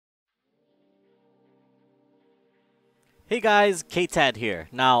Hey guys, KTAD here.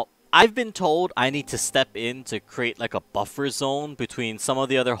 Now, I've been told I need to step in to create like a buffer zone between some of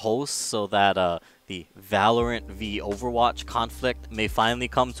the other hosts so that the Valorant v Overwatch conflict may finally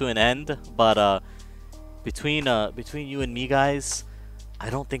come to an end. But between you and me guys, I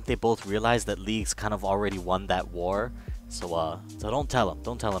don't think they both realize that League's kind of already won that war. So don't tell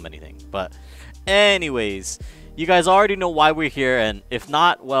them anything. But anyways, you guys already know why we're here, and if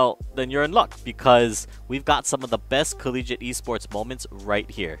not, well, then you're in luck because we've got some of the best collegiate esports moments right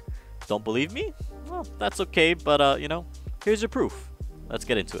here. Don't believe me? Well, that's okay, but you know, here's your proof. Let's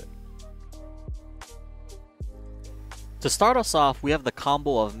get into it. To start us off, we have the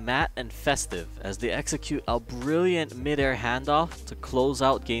combo of Matt and Festive as they execute a brilliant mid-air handoff to close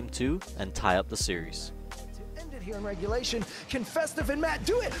out Game 2 and tie up the series. Here in regulation, can Festive and Matt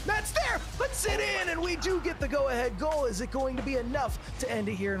do it? Matt's there, puts it in, and we do get the go-ahead goal. Is it going to be enough to end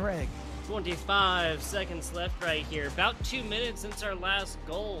it here in reg? 25 seconds left right here. About 2 minutes since our last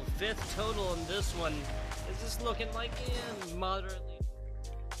goal. 5th total in this one. Is this looking like moderately?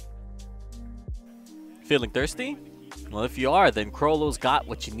 Feeling thirsty? Well, if you are, then Crollo's got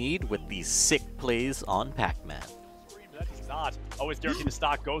what you need with these sick plays on Pac-Man. Not always guaranteed the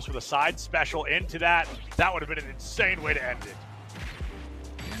stock goes for the side special into that. That would have been an insane way to end it.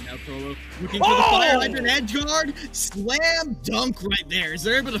 And now Crollo looking for the fire hydrant edge guard. Slam dunk right there. Is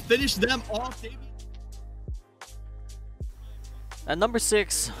there able to finish them off? At number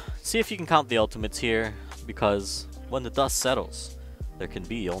 6, see if you can count the ultimates here, because when the dust settles, there can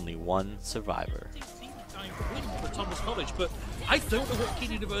be only one survivor. For Thomas College, but I don't know what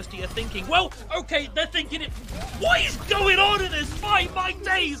Keene University are thinking. Well, okay, they're thinking it. What is going on in this fight? My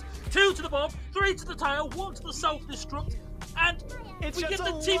days! 2 to the bomb, 3 to the tile, 1 to the self-destruct, and it's we just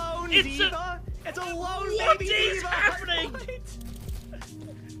get the a team. lone It's diva. It's a lone what baby is diva. happening?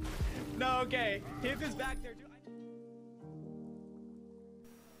 No, okay. Hip is back there.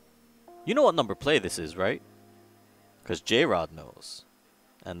 You know what number play this is, right? Because J-Rod knows.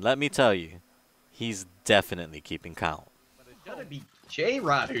 And let me tell you, he's definitely keeping count. But it's gotta be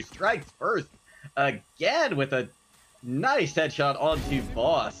J-Rod who strikes first again with a nice headshot onto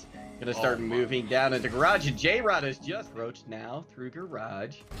Boss. Gonna start moving down into Garage, and J-Rod is just roached now through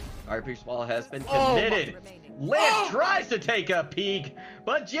Garage. Fireproof Wall has been committed. Lance tries to take a peek,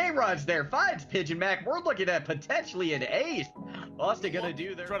 but J-Rod's there, finds Pigeon Mac. We're looking at potentially an ace. Austin gonna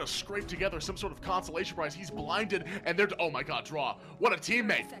do their... Trying to scrape together some sort of consolation prize. He's blinded, and they're... Oh my god, draw. What a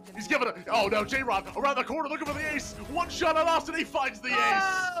teammate. He's giving a... Oh no, J-Rod around the corner looking for the ace. One shot on Austin, he finds the ace.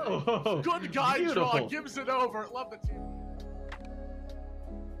 Oh, good guy beautiful. draw, gives it over. Love the team.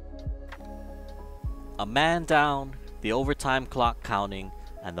 A man down, the overtime clock counting,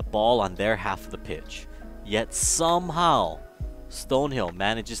 and the ball on their half of the pitch. Yet somehow, Stonehill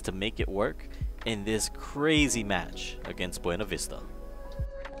manages to make it work in this crazy match against Buena Vista.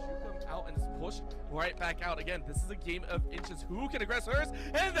 Out and push right back out again. This is a game of inches. Who can aggress first?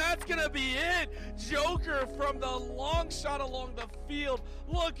 And that's gonna be it. Joker from the long shot along the field.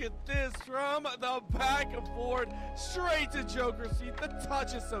 Look at this from the backboard straight to Joker's feet. The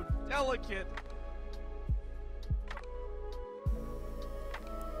touch is so delicate.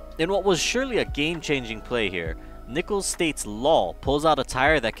 In what was surely a game-changing play here, Nichols State's Law pulls out a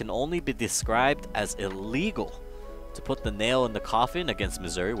tire that can only be described as illegal to put the nail in the coffin against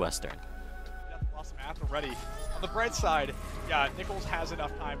Missouri Western. Awesome math already. On the bright side, yeah, Nichols has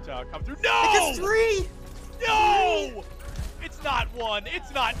enough time to come through. No! It's 3! No! It's not 1,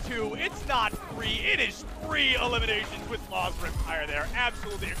 it's not 2, it's not 3. It is 3 eliminations with Law's Rip Tire there.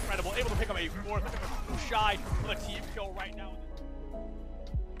 Absolutely incredible. Able to pick up a 4th, shy of a team kill right now.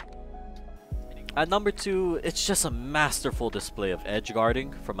 At number 2, it's just a masterful display of edge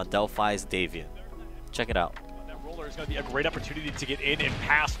guarding from Adelphi's Davian. Check it out. That roller is going to be a great opportunity to get in and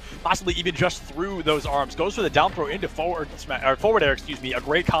pass, possibly even just through those arms. Goes for the down throw into forward air, excuse me. A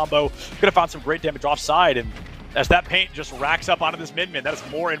great combo. Could have found some great damage offside, and as that paint just racks up onto this midman, that is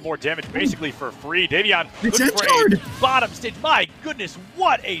more and more damage basically for free. Davian looking for a bottom stage. My goodness,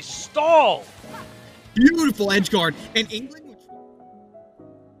 what a stall! Beautiful edge guard. And England.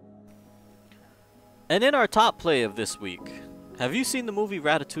 And in our top play of this week, have you seen the movie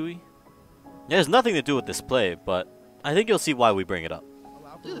Ratatouille? It has nothing to do with this play, but I think you'll see why we bring it up.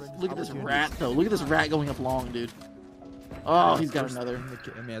 Look at this rat, though. Look at this rat going up long, dude. Oh, he's got another.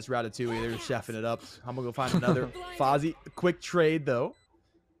 I mean, it's Ratatouille. They're chefing it up. I'm going to go find another. Fozzie, quick trade, though.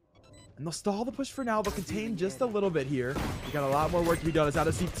 And they'll stall the push for now, but contain just a little bit here. We got a lot more work to be done. It's out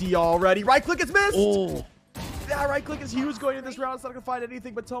of CT already. Right click, it's missed! Oh. That right click is huge going in this round. It's not going to find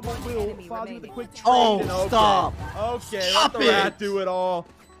anything but Tomo will. Fozzie with a quick trade. Oh, and okay. stop. Okay, Stop let the rat do it all.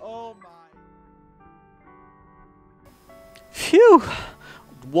 Oh, my. Phew!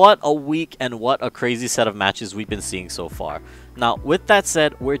 What a week and what a crazy set of matches we've been seeing so far. Now, with that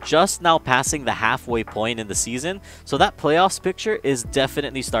said, we're just now passing the halfway point in the season, so that playoffs picture is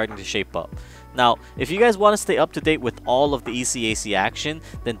definitely starting to shape up. Now, if you guys want to stay up to date with all of the ECAC action,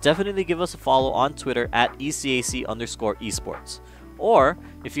 then definitely give us a follow on Twitter at ECAC_esports. Or,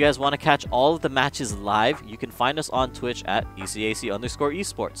 if you guys want to catch all of the matches live, you can find us on Twitch at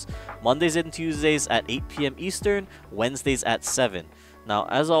ECAC_esports. Mondays and Tuesdays at 8 p.m. Eastern, Wednesdays at 7. Now,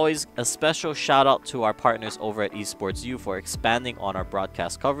 as always, a special shout out to our partners over at Esports U for expanding on our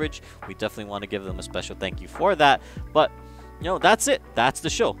broadcast coverage. We definitely want to give them a special thank you for that. But, you know, that's it. That's the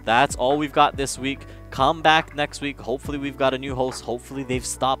show. That's all we've got this week. Come back next week. Hopefully we've got a new host. Hopefully they've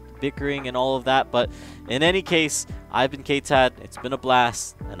stopped bickering and all of that. But in any case, I've been K-Tad. It's been a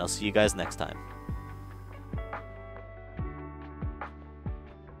blast, and I'll see you guys next time.